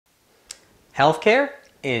Healthcare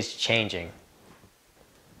is changing.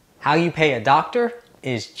 How you pay a doctor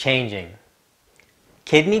is changing.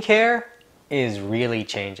 Kidney care is really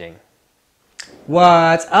changing.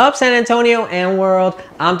 What's up, San Antonio and world?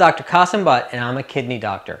 I'm Dr. Kasim Butt, and I'm a kidney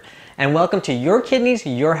doctor. And welcome to Your Kidneys,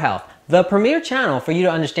 Your Health, the premier channel for you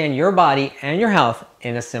to understand your body and your health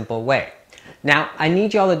in a simple way. Now, I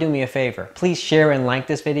need y'all to do me a favor. Please share and like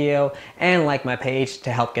this video and like my page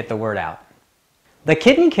to help get the word out. The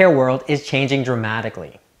kidney care world is changing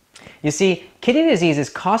dramatically. You see, kidney disease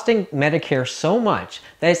is costing Medicare so much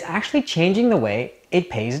that it's actually changing the way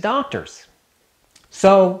it pays doctors.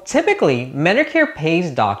 So typically, Medicare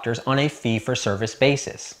pays doctors on a fee-for-service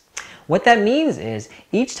basis. What that means is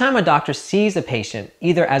each time a doctor sees a patient,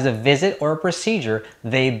 either as a visit or a procedure,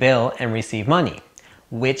 they bill and receive money,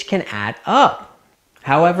 which can add up.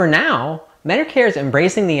 However, now, Medicare is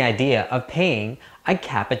embracing the idea of paying a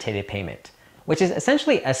capitated payment, which is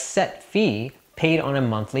essentially a set fee paid on a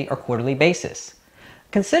monthly or quarterly basis.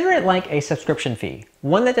 Consider it like a subscription fee,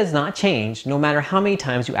 one that does not change no matter how many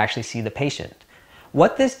times you actually see the patient.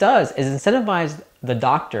 What this does is incentivize the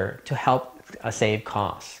doctor to help save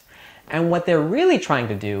costs. And what they're really trying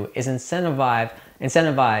to do is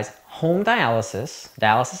incentivize home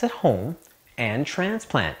dialysis at home, and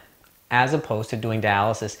transplant, as opposed to doing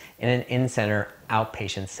dialysis in an in-center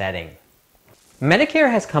outpatient setting.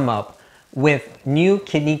 Medicare has come up with new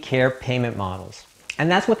kidney care payment models, and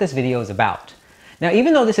that's what this video is about. Now,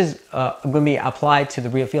 even though this is going to be applied to the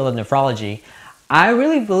real field of nephrology, I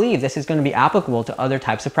really believe this is going to be applicable to other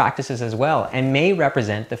types of practices as well and may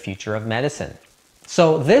represent the future of medicine.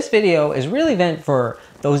 So this video is really meant for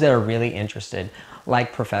those that are really interested,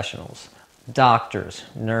 like professionals, doctors,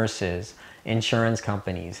 nurses, insurance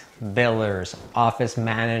companies, billers, office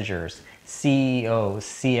managers, CEOs,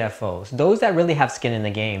 CFOs, those that really have skin in the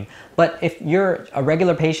game. But if you're a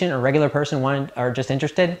regular patient or regular person or just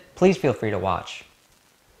interested, please feel free to watch.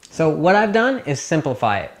 So what I've done is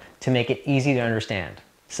simplify it to make it easy to understand.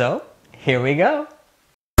 So here we go.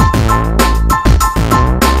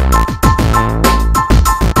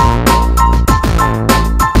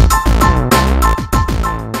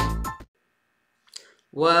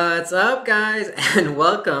 What's up, guys, and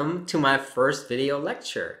welcome to my first video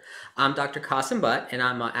lecture. I'm Dr. Kasim Butt, and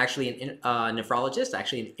I'm actually a nephrologist,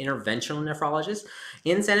 actually an interventional nephrologist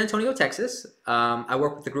in San Antonio, Texas. I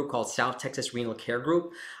work with a group called South Texas Renal Care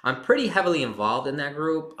Group. I'm pretty heavily involved in that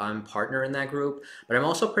group. I'm a partner in that group, but I'm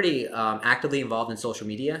also pretty actively involved in social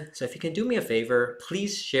media. So if you can do me a favor,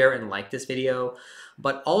 please share and like this video.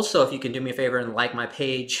 But also, if you can do me a favor and like my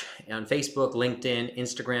page on Facebook, LinkedIn,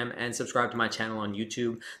 Instagram, and subscribe to my channel on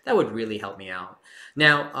YouTube, that would really help me out.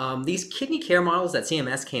 Now, these kidney care models that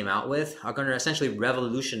CMS came out with are going to essentially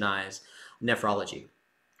revolutionize nephrology.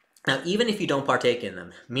 Now, even if you don't partake in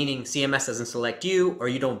them, meaning CMS doesn't select you or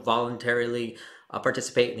you don't voluntarily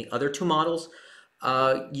participate in the other two models,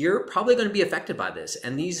 you're probably going to be affected by this.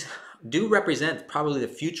 And these do represent probably the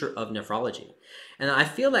future of nephrology. And I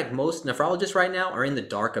feel like most nephrologists right now are in the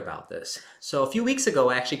dark about this. So a few weeks ago,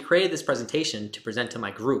 I actually created this presentation to present to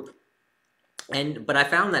my group. But I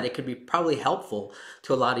found that it could be probably helpful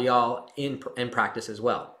to a lot of y'all in practice as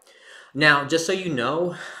well. Now, just so you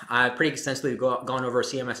know, I've pretty extensively gone over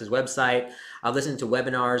CMS's website. I've listened to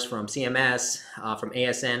webinars from CMS, from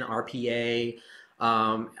ASN, RPA,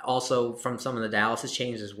 also from some of the dialysis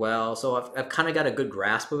chains as well. So I've kind of got a good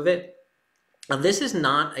grasp of it. Now, this is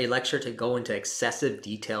not a lecture to go into excessive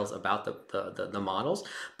details about the models,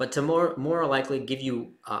 but to more likely give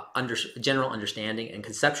you general understanding and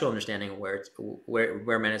conceptual understanding of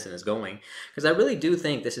where medicine is going. Because I really do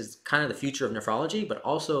think this is kind of the future of nephrology, but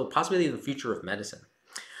also possibly the future of medicine.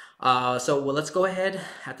 So let's go ahead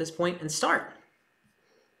at this point and start.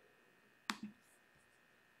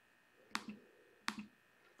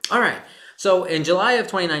 All right. So in July of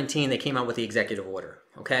 2019, they came out with the executive order,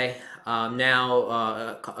 okay?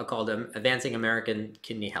 Called Advancing American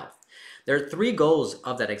Kidney Health. There are three goals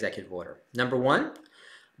of that executive order. Number one,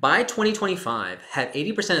 by 2025, have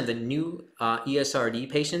 80% of the new ESRD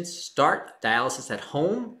patients start dialysis at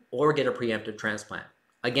home or get a preemptive transplant.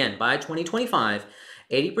 Again, by 2025,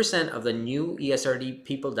 80% of the new ESRD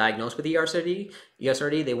people diagnosed with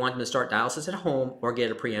ESRD, they want them to start dialysis at home or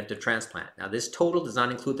get a preemptive transplant. Now, this total does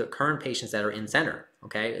not include the current patients that are in center,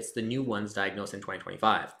 okay? It's the new ones diagnosed in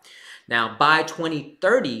 2025. Now, by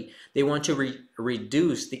 2030, they want to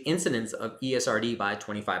reduce the incidence of ESRD by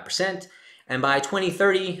 25%. And by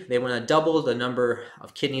 2030, they want to double the number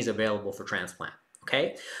of kidneys available for transplant.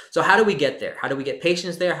 Okay, so how do we get there? How do we get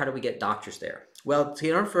patients there? How do we get doctors there? Well,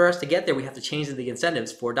 in order for us to get there, we have to change the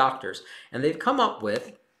incentives for doctors. And they've come up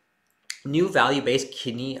with new value-based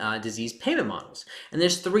kidney disease payment models. And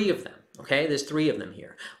there's 3 of them. Okay, there's 3 of them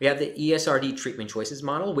here. We have the ESRD treatment choices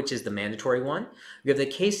model, which is the mandatory one. We have the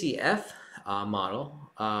KCF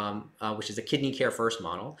model, which is the kidney care first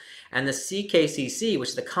model, and the CKCC, which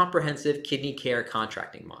is the comprehensive kidney care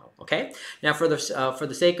contracting model. Okay, now for the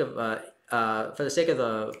sake of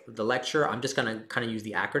the lecture, I'm just going to kind of use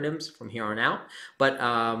the acronyms from here on out. But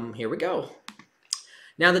here we go.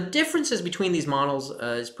 Now the differences between these models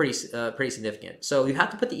is pretty significant. So you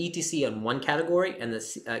have to put the ETC in one category and the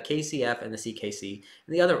KCF and the CKC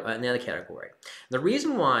in the other category. The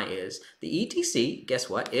reason why is the ETC, guess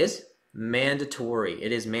what, is mandatory.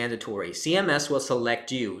 It is mandatory. CMS will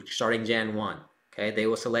select you starting Jan 1. Okay, they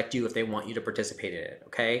will select you if they want you to participate in it.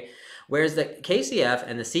 Okay, whereas the KCF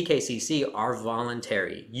and the CKCC are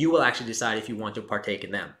voluntary. You will actually decide if you want to partake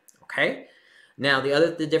in them. Okay. Now,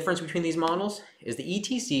 the difference between these models is the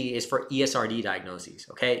ETC is for ESRD diagnoses,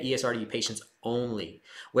 okay? ESRD patients only.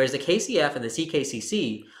 Whereas the KCF and the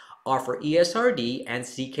CKCC are for ESRD and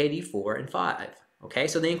CKD4 and 5, okay?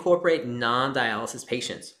 So they incorporate non-dialysis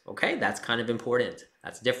patients, okay? That's kind of important.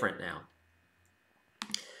 That's different now.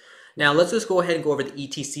 Now, let's just go ahead and go over the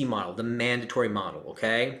ETC model, the mandatory model,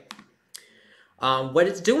 okay? What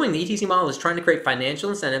it's doing, the ETC model is trying to create financial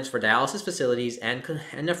incentives for dialysis facilities and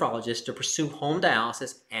nephrologists to pursue home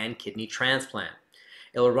dialysis and kidney transplant.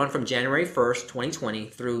 It will run from January 1st, 2020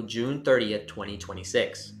 through June 30th,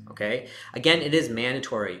 2026. Okay? Again, it is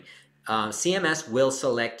mandatory. CMS will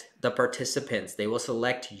select the participants. They will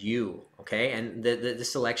select you. Okay? And the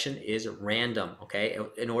selection is random. Okay?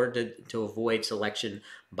 In order to avoid selection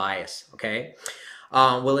bias. Okay?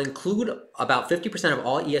 Will include about 50% of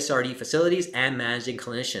all ESRD facilities and managing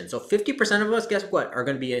clinicians. So 50% of us, guess what, are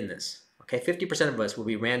going to be in this. Okay, 50% of us will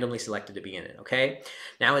be randomly selected to be in it. Okay,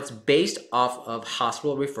 now it's based off of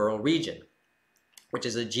hospital referral region, which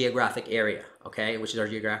is a geographic area. Okay, which is our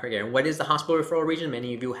geographic area. And what is the hospital referral region?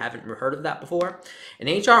 Many of you haven't heard of that before. An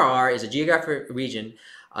HRR is a geographic region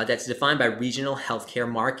that's defined by regional healthcare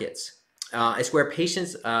markets. It's where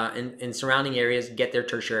patients in surrounding areas get their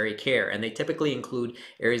tertiary care, and they typically include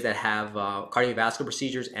areas that have cardiovascular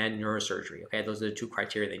procedures and neurosurgery. Okay, those are the 2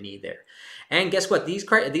 criteria they need there. And guess what?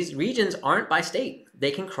 These regions aren't by state;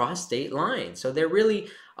 they can cross state lines. So they're really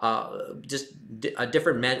just a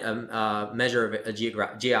different measure of a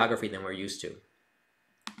geography than we're used to.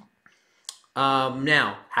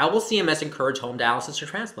 Now, how will CMS encourage home dialysis or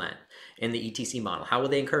transplant? In the ETC model, how will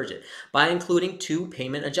they encourage it? By including 2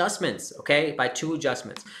 payment adjustments, okay? By 2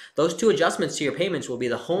 adjustments. Those 2 adjustments to your payments will be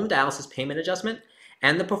the home dialysis payment adjustment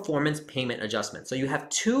and the performance payment adjustment. So you have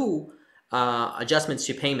 2 adjustments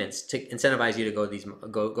to payments to incentivize you to go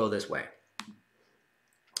this way.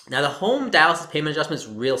 Now the home dialysis payment adjustment is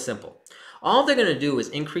real simple. All they're going to do is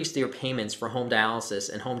increase their payments for home dialysis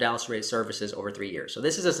and home dialysis related services over 3 years. So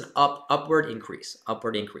this is just an upward increase.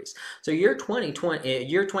 So year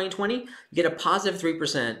 2020, you get a positive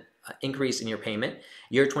 3% increase in your payment.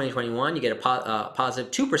 Year 2021, you get a positive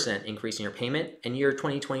 2% increase in your payment. And year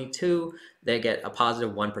 2022, they get a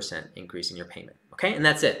positive 1% increase in your payment. Okay, and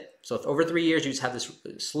that's it. So if over 3 years, you just have this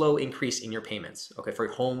slow increase in your payments. Okay, for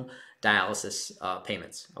home dialysis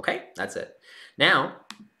payments. Okay, that's it. Now,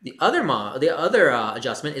 the other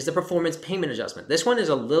adjustment is the performance payment adjustment. This one is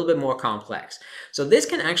a little bit more complex. So this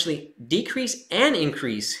can actually decrease and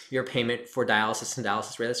increase your payment for dialysis and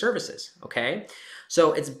dialysis-related services, okay?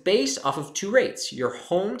 So it's based off of 2 rates, your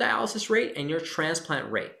home dialysis rate and your transplant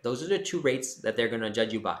rate. Those are the 2 rates that they're going to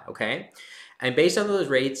judge you by, okay? And based on those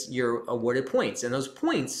rates, you're awarded points. And those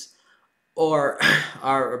points are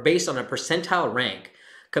based on a percentile rank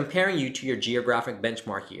comparing you to your geographic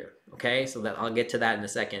benchmark year, okay? So that I'll get to that in a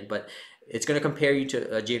second, but it's going to compare you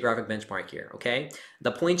to a geographic benchmark year, okay?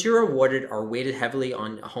 The points you're awarded are weighted heavily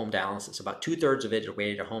on home dialysis. About 2/3 of it are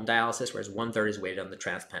weighted on home dialysis, whereas 1/3 is weighted on the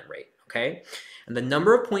transplant rate, okay? And the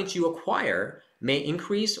number of points you acquire may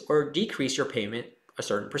increase or decrease your payment a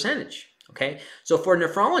certain percentage, okay? So for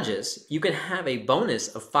nephrologists, you can have a bonus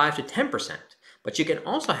of 5 to 10%, but you can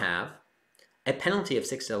also have a penalty of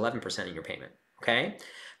 6 to 11% in your payment, okay?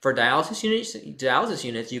 For dialysis units,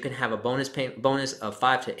 you can have a bonus of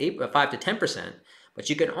 5 to 10%, but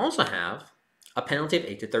you can also have a penalty of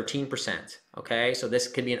 8 to 13%. Okay, so this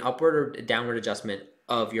could be an upward or downward adjustment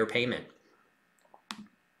of your payment.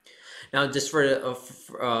 Now, just for your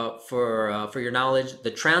knowledge,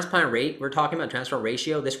 the transplant rate we're talking about, transplant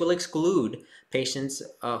ratio, this will exclude patients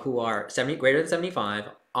who are greater than 75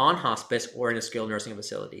 on hospice or in a skilled nursing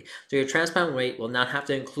facility. So your transplant rate will not have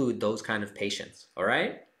to include those kind of patients. All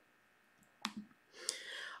right.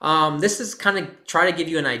 This is kind of try to give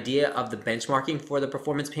you an idea of the benchmarking for the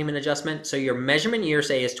performance payment adjustment. So your measurement year,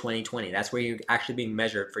 say, is 2020. That's where you're actually being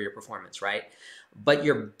measured for your performance, right? But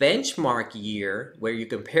your benchmark year, where you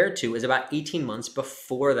compare to, is about 18 months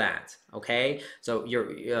before that, okay? So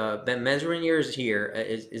your measurement year is here,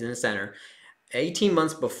 is in the center. 18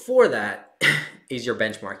 months before that is your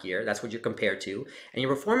benchmark year. That's what you're compared to. And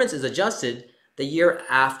your performance is adjusted the year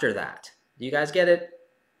after that. Do you guys get it?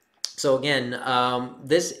 So again,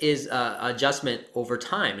 this is adjustment over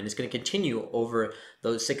time, and it's going to continue over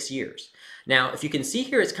those 6 years. Now, if you can see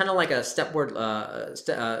here, it's kind of like a stepward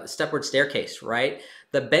staircase, right?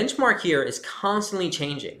 The benchmark here is constantly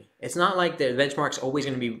changing. It's not like the benchmark's always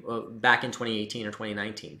going to be back in 2018 or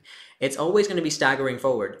 2019. It's always going to be staggering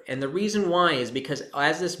forward. And the reason why is because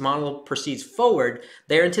as this model proceeds forward,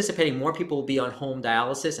 they're anticipating more people will be on home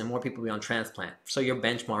dialysis and more people will be on transplant. So your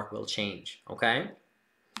benchmark will change, okay?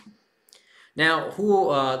 Now,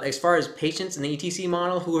 as far as patients in the ETC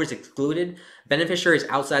model, who is excluded? Beneficiaries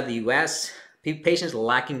outside the U.S., patients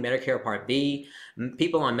lacking Medicare Part B,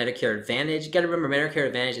 people on Medicare Advantage. You got to remember, Medicare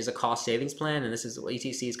Advantage is a cost savings plan, and this is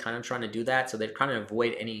ETC is kind of trying to do that, so they're trying to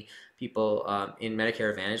avoid any people in Medicare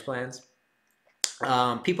Advantage plans.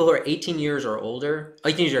 People who are 18 years or older,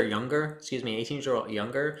 18 years or younger, excuse me, 18 years or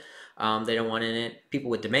younger, they don't want in it. People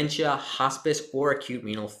with dementia, hospice, or acute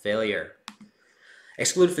renal failure.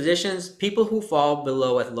 Exclude physicians, people who fall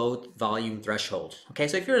below a low volume threshold. Okay,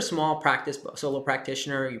 so if you're a small practice, solo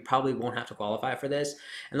practitioner, you probably won't have to qualify for this.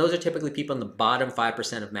 And those are typically people in the bottom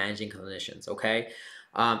 5% of managing clinicians, okay?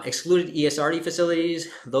 Excluded ESRD facilities,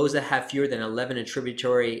 those that have fewer than 11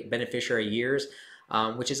 attributory beneficiary years,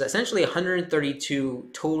 which is essentially 132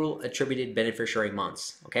 total attributed beneficiary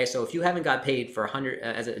months. Okay, so if you haven't got paid for 100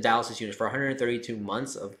 as a dialysis unit for 132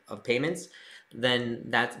 months of payments, then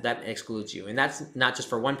that excludes you. And that's not just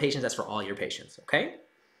for one patient, that's for all your patients, okay?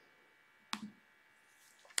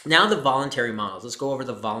 Now the voluntary models. Let's go over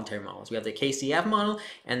the voluntary models. We have the KCF model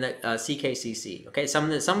and the CKCC. Okay, some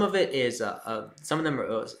of it is some of them are,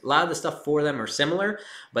 a lot of the stuff for them are similar,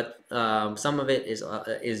 but some of it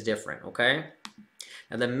is different. Okay,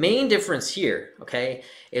 now the main difference here, okay,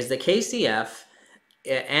 is the KCF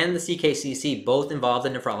and the CKCC both involve the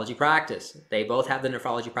nephrology practice. They both have the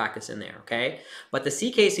nephrology practice in there, okay? But the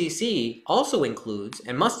CKCC also includes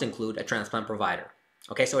and must include a transplant provider.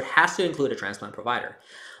 Okay, so it has to include a transplant provider.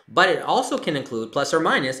 But it also can include, plus or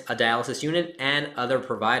minus, a dialysis unit and other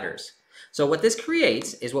providers. So what this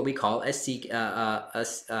creates is what we call a KCE,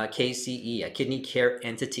 a kidney care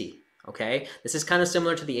entity. Okay, this is kind of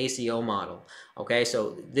similar to the ACO model. Okay,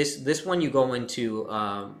 so this one you go into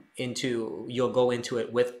you'll go into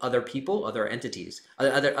it with other people, other entities,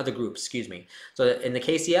 other groups. Excuse me. So in the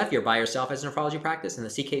KCF, you're by yourself as a nephrology practice. In the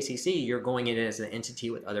CKCC, you're going in as an entity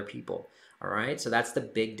with other people. All right, so that's the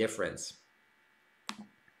big difference.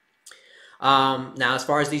 Now, as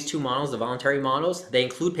far as these two models, the voluntary models, they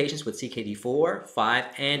include patients with CKD4, 5,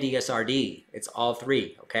 and ESRD. It's all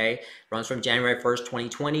three, okay? It runs from January 1st,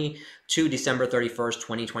 2020 to December 31st,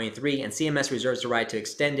 2023, and CMS reserves the right to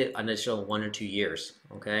extend it an additional 1 or 2 years,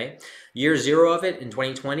 okay? Year 0 of it in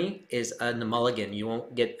 2020 is a mulligan. You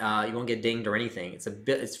won't get dinged or anything.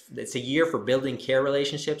 It's a year for building care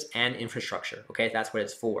relationships and infrastructure, okay? That's what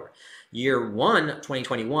it's for. Year 1,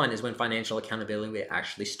 2021, is when financial accountability will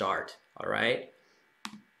actually start. All right.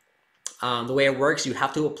 The way it works, you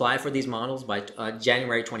have to apply for these models by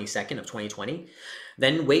January 22nd of 2020.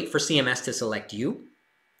 Then wait for CMS to select you.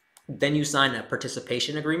 Then you sign a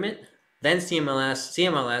participation agreement. Then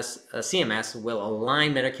CMS will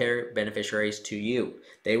align Medicare beneficiaries to you.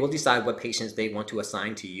 They will decide what patients they want to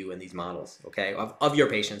assign to you in these models. Okay, of your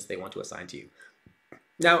patients they want to assign to you.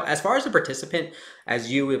 Now, as far as the participant,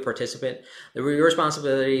 as you, a participant, your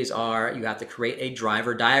responsibilities are you have to create a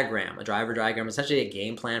driver diagram. A driver diagram is essentially a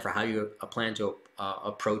game plan for how you plan to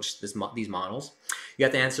approach these models. You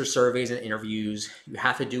have to answer surveys and interviews. You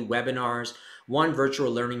have to do webinars, 1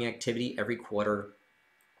 virtual learning activity every quarter.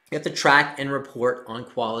 You have to track and report on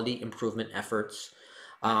quality improvement efforts.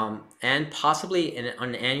 And possibly on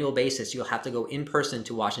an annual basis, you'll have to go in person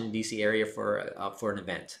to Washington, D.C. area for an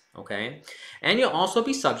event, okay? And you'll also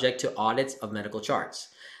be subject to audits of medical charts.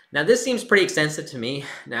 Now, this seems pretty extensive to me.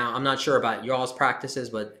 Now, I'm not sure about y'all's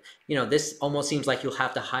practices, but, you know, this almost seems like you'll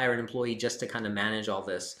have to hire an employee just to kind of manage all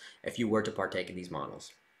this if you were to partake in these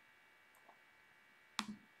models.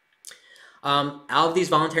 Out of these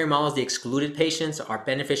voluntary models, the excluded patients are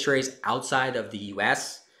beneficiaries outside of the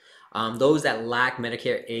U.S., those that lack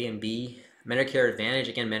Medicare A and B. Medicare Advantage,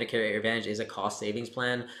 again, Medicare Advantage is a cost savings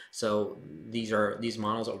plan, so these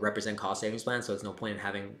models represent cost savings plans, so there's no point in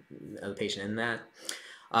having a patient in that.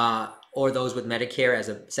 or those with Medicare as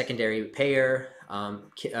a secondary payer.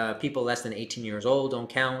 People less than 18 years old don't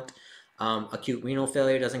count. Acute renal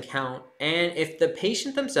failure doesn't count. And if the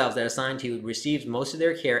patient themselves that are assigned to you receives most of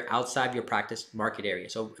their care outside your practice market area,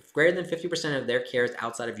 so if greater than 50% of their care is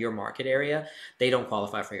outside of your market area, they don't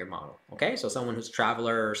qualify for your model. Okay, so someone who's a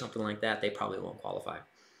traveler or something like that, they probably won't qualify.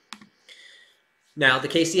 Now, the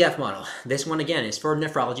KCF model, this one again is for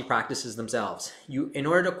nephrology practices themselves. In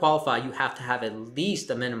order to qualify, you have to have at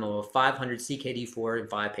least a minimum of 500 CKD4 and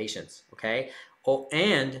 5 patients, okay?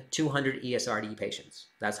 And 200 ESRD patients.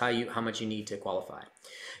 That's how much you need to qualify.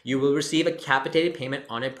 You will receive a capitated payment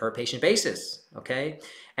on a per patient basis, okay?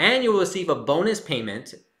 And you will receive a bonus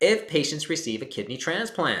payment if patients receive a kidney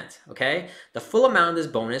transplant, okay? The full amount of this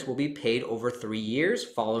bonus will be paid over 3 years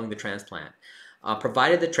following the transplant.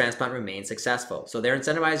 Provided the transplant remains successful. So they're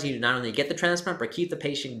incentivizing you to not only get the transplant, but keep the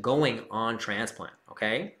patient going on transplant,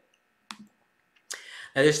 okay?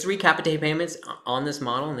 Now there's 3 capitated payments on this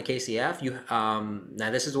model in the KCF. Now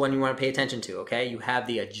this is the one you want to pay attention to, okay? You have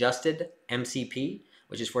the adjusted MCP,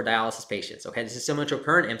 which is for dialysis patients, okay? This is similar to a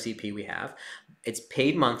current MCP we have. It's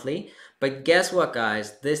paid monthly, but guess what,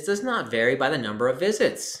 guys? This does not vary by the number of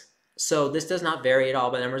visits. So this does not vary at all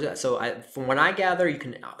by the numbers. So from what I gather, you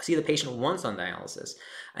can see the patient once on dialysis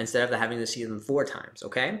instead of having to see them 4 times,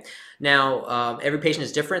 okay? Now, every patient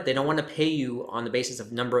is different. They don't want to pay you on the basis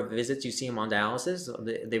of number of visits you see them on dialysis.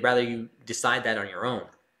 They rather you decide that on your own.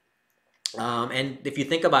 And if you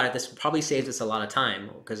think about it, this probably saves us a lot of time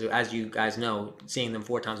because as you guys know, seeing them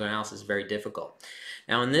 4 times on dialysis is very difficult.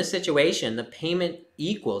 Now in this situation, the payment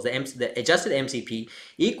equals, the adjusted MCP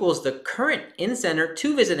equals the current in-center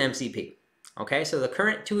 2-visit MCP. Okay, so the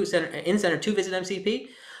current in-center 2-visit MCP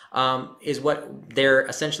is what they're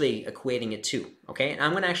essentially equating it to. Okay, and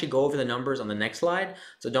I'm going to actually go over the numbers on the next slide,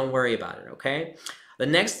 so don't worry about it. Okay. The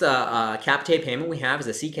next capitated payment we have is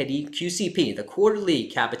the CKD QCP, the quarterly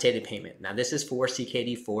capitated payment. Now this is for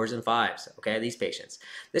CKD 4s and 5s, okay, these patients.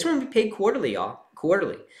 This one will be paid quarterly, y'all,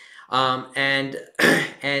 quarterly. And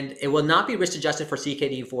it will not be risk adjusted for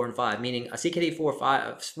CKD 4 and 5, meaning a CKD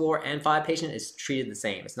 4 and 5 patient is treated the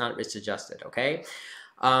same. It's not risk adjusted, okay?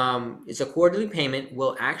 It's a quarterly payment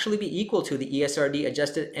will actually be equal to the ESRD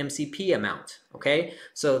adjusted MCP amount, okay?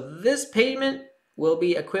 So this payment will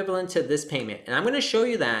be equivalent to this payment. And I'm going to show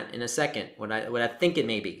you that in a second, what I think it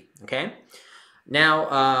may be, okay?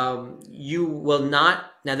 Now, you will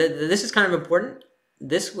not, now this is kind of important.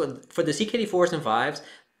 This will, for the CKD 4s and 5s,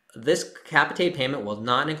 this capitated payment will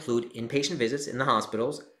not include inpatient visits in the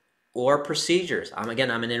hospitals or procedures.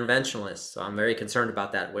 Again, I'm an interventionalist, so I'm very concerned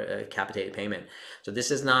about that capitated payment. So this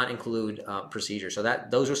does not include procedures. So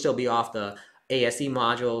those will still be off the ASE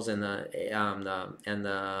modules and the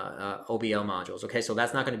OBL modules. Okay, so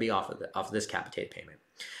that's not going to be off of this capitated payment.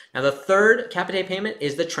 Now the third capitated payment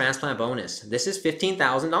is the transplant bonus. This is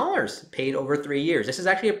 $15,000 paid over 3 years. This is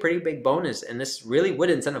actually a pretty big bonus, and this really would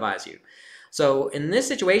incentivize you. So in this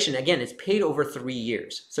situation, again, it's paid over 3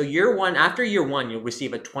 years. So after year one, you'll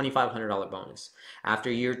receive a $2,500 bonus.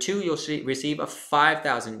 After year 2, you'll receive a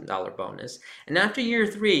 $5,000 bonus. And after year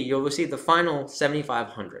 3, you'll receive the final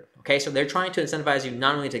 $7,500. Okay, so they're trying to incentivize you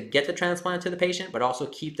not only to get the transplant to the patient, but also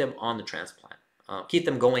keep them on the transplant. Keep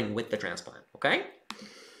them going with the transplant, okay?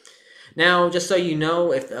 Now, just so you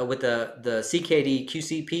know, if with the CKD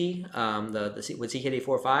QCP, with CKD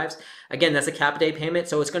 4/5s, again, that's a capitated payment,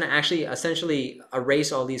 so it's going to actually essentially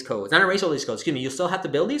erase all these codes. Not erase all these codes, excuse me, you'll still have to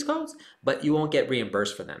bill these codes, but you won't get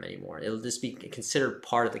reimbursed for them anymore. It'll just be considered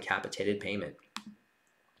part of the capitated payment.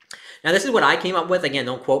 Now, this is what I came up with. Again,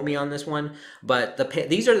 don't quote me on this one, but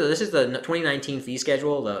this is the 2019 fee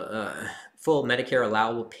schedule, the full Medicare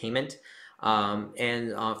allowable payment.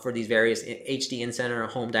 For these various HD in-center,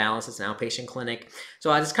 home dialysis, and outpatient clinic. So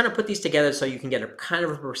I just kind of put these together so you can get a kind of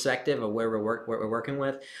a perspective of where we're working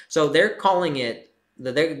with. So they're calling it,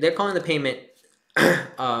 they're calling the payment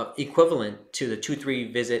equivalent to the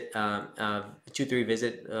 2-3 visit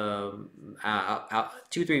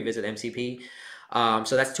MCP.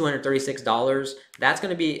 So that's $236. That's going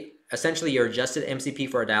to be essentially your adjusted MCP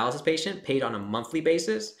for a dialysis patient paid on a monthly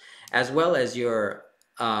basis, as well as your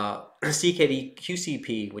CKD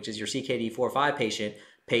QCP, which is your CKD 4/5 patient,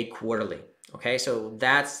 paid quarterly. Okay, so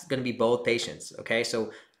that's going to be both patients. Okay,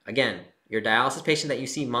 so again, your dialysis patient that you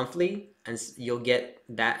see monthly, and you'll get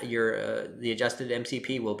that the adjusted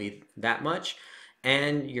MCP will be that much,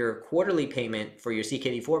 and your quarterly payment for your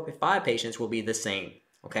CKD 4/5 patients will be the same.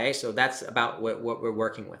 Okay, so that's about what we're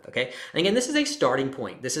working with. Okay, and again, this is a starting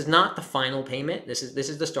point. This is not the final payment. This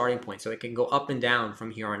is the starting point, so it can go up and down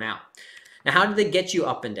from here on out. Now, how did they get you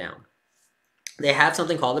up and down? they have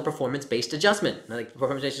something called the performance-based adjustment, like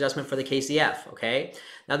performance-based adjustment for the KCF, okay?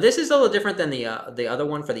 Now, this is a little different than the other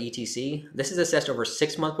one for the ETC. This is assessed over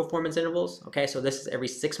 6-month performance intervals, okay? So this is every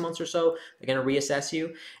 6 months or so, they're gonna reassess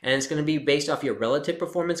you, and it's gonna be based off your relative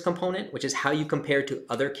performance component, which is how you compare to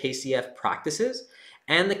other KCF practices,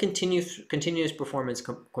 and the continuous performance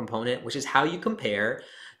component, which is how you compare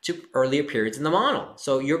to earlier periods in the model.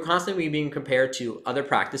 So you're constantly being compared to other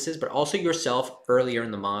practices, but also yourself earlier in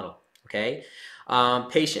the model, okay?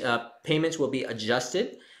 Payments will be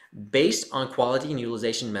adjusted based on quality and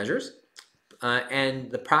utilization measures, and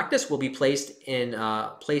the practice will be placed in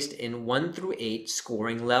 1 through 8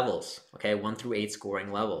 scoring levels. Okay, 1 through 8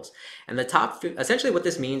 scoring levels, and the top essentially what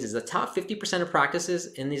this means is the top 50% of practices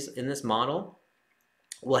in this model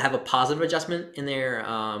will have a positive adjustment in their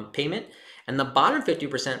payment, and the bottom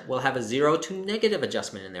 50% will have a 0 to negative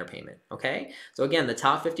adjustment in their payment, okay? So again, the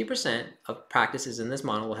top 50% of practices in this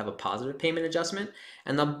model will have a positive payment adjustment,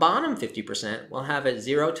 and the bottom 50% will have a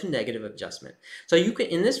 0 to negative adjustment. So you can,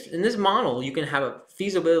 in this model, you can have a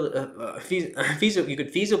you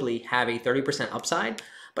could feasibly have a 30% upside,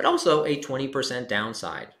 but also a 20%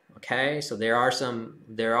 downside, okay? So there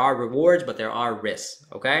are rewards, but there are risks,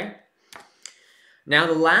 okay? Now,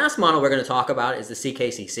 the last model we're going to talk about is the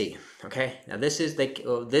CKCC. Okay, now this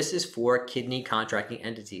is for kidney contracting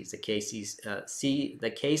entities, the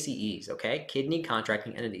KCEs. Okay, kidney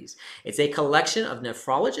contracting entities. It's a collection of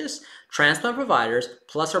nephrologists, transplant providers,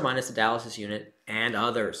 plus or minus a dialysis unit, and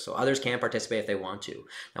others. So others can participate if they want to.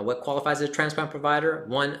 Now, what qualifies as a transplant provider?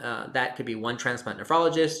 That could be one transplant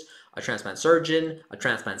nephrologist, a transplant surgeon, a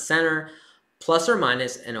transplant center, plus or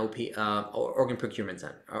minus an organ procurement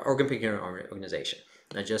organization.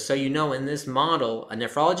 Now, just so you know, in this model, a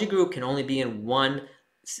nephrology group can only be in one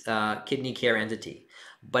kidney care entity,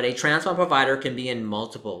 but a transplant provider can be in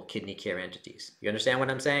multiple kidney care entities. You understand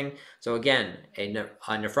what I'm saying? So again, a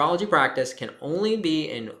nephrology practice can only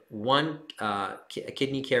be in one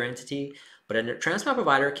kidney care entity, but a transplant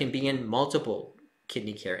provider can be in multiple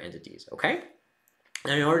kidney care entities, okay?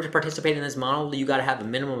 And in order to participate in this model, you got to have a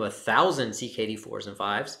minimum of 1,000 CKD4s and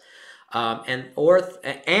 5s, and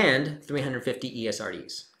 350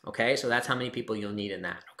 ESRDs. Okay, so that's how many people you'll need in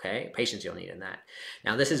that. Okay, patients you'll need in that.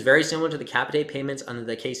 Now, this is very similar to the capitated payments under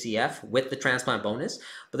the KCF with the transplant bonus,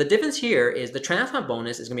 but the difference here is the transplant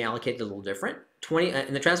bonus is going to be allocated a little different.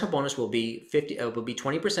 And the transplant bonus will be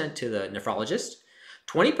 20% to the nephrologist,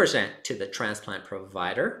 20% to the transplant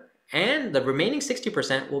provider, and the remaining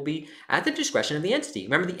 60% will be at the discretion of the entity.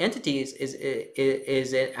 Remember, the entity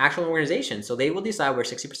is an actual organization, so they will decide where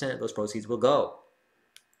 60% of those proceeds will go.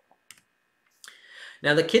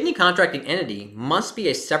 Now, the kidney contracting entity must be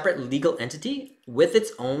a separate legal entity with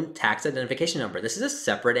its own tax identification number. This is a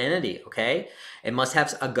separate entity, okay? It must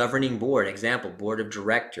have a governing board, example, board of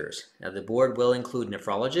directors. Now, the board will include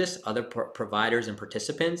nephrologists, other providers and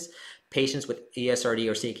participants, patients with ESRD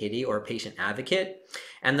or CKD, or a patient advocate.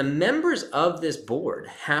 And the members of this board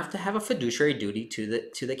have to have a fiduciary duty to the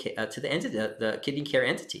entity, the kidney care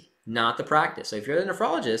entity, not the practice. So if you're the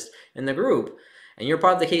nephrologist in the group and you're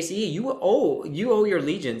part of the KCE, you owe your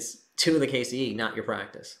allegiance to the KCE, not your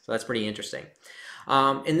practice. So that's pretty interesting.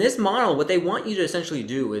 In this model, what they want you to essentially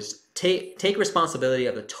do is take responsibility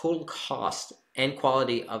of the total cost and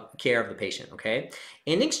quality of care of the patient, okay?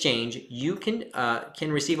 In exchange, you can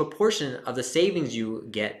receive a portion of the savings you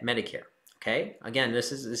get Medicare, okay? Again,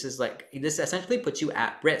 this essentially puts you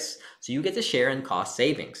at risk, so you get to share in cost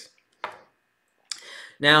savings.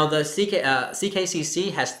 Now, the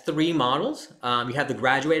CKCC has 3 models. You have the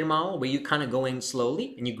graduated model, where you kind of go in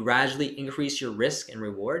slowly and you gradually increase your risk and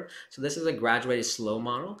reward. So this is a graduated slow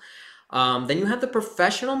model. Then you have the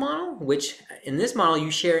professional model, which in this model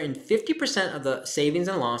you share in 50% of the savings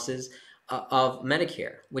and losses of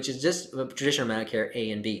Medicare, which is just traditional Medicare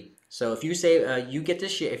A and B. So if you save, you get to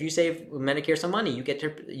share. If you save Medicare some money, you get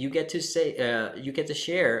to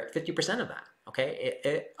share 50% of that,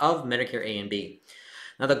 okay, of Medicare A and B.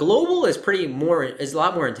 Now, the global is a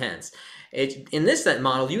lot more intense. In this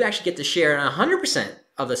model, you actually get to share 100%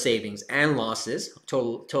 of the savings and losses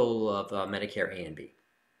total of Medicare A and B.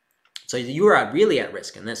 So you are really at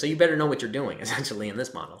risk in this. So you better know what you're doing, essentially, in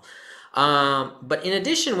this model. But in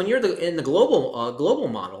addition, when you're in the global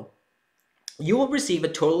model, you will receive a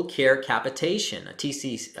total care capitation, a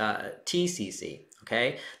TCC.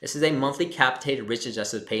 Okay, this is a monthly capitated risk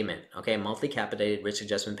adjusted payment. Okay, monthly capitated risk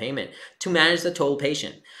adjustment payment to manage the total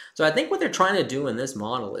patient. So I think what they're trying to do in this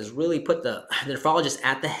model is really put the nephrologist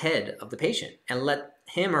at the head of the patient and let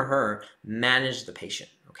him or her manage the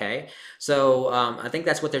patient. Okay, so I think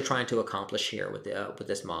that's what they're trying to accomplish here with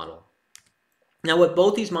this model. Now, with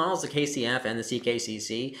both these models, the KCF and the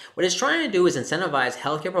CKCC, what it's trying to do is incentivize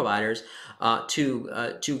healthcare providers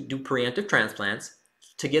to do preemptive transplants,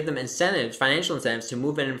 to give them incentives, financial incentives, to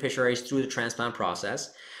move beneficiaries through the transplant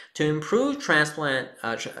process, to improve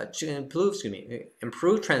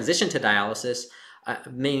improve transition to dialysis,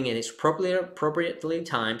 meaning it is appropriately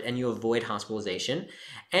timed and you avoid hospitalization.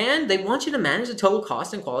 And they want you to manage the total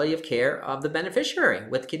cost and quality of care of the beneficiary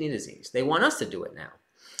with kidney disease. They want us to do it now.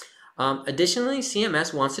 Additionally,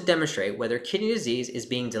 CMS wants to demonstrate whether kidney disease is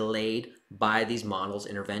being delayed by these models'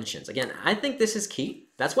 interventions. Again, I think this is key.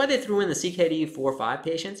 That's why they threw in the CKD 4-5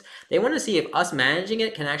 patients. They want to see if us managing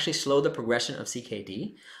it can actually slow the progression of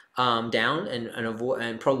CKD down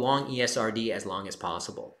and prolong ESRD as long as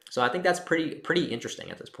possible. So I think that's pretty interesting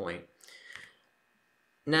at this point.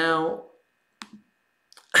 Now,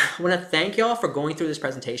 I want to thank y'all for going through this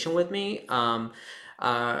presentation with me.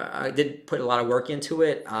 I did put a lot of work into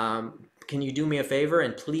it. Can you do me a favor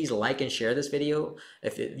and please like and share this video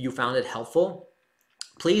if you found it helpful?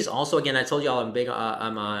 Please also, again, I told you all I'm big.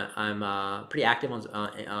 I'm pretty active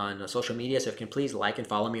on social media, so if you can please like and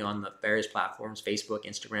follow me on the various platforms: Facebook,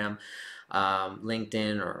 Instagram,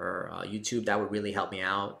 LinkedIn, or YouTube. That would really help me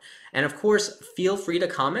out. And of course, feel free to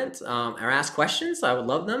comment or ask questions. I would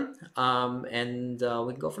love them, and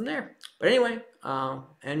we can go from there. But anyway,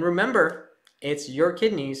 and remember, it's your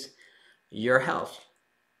kidneys, your health.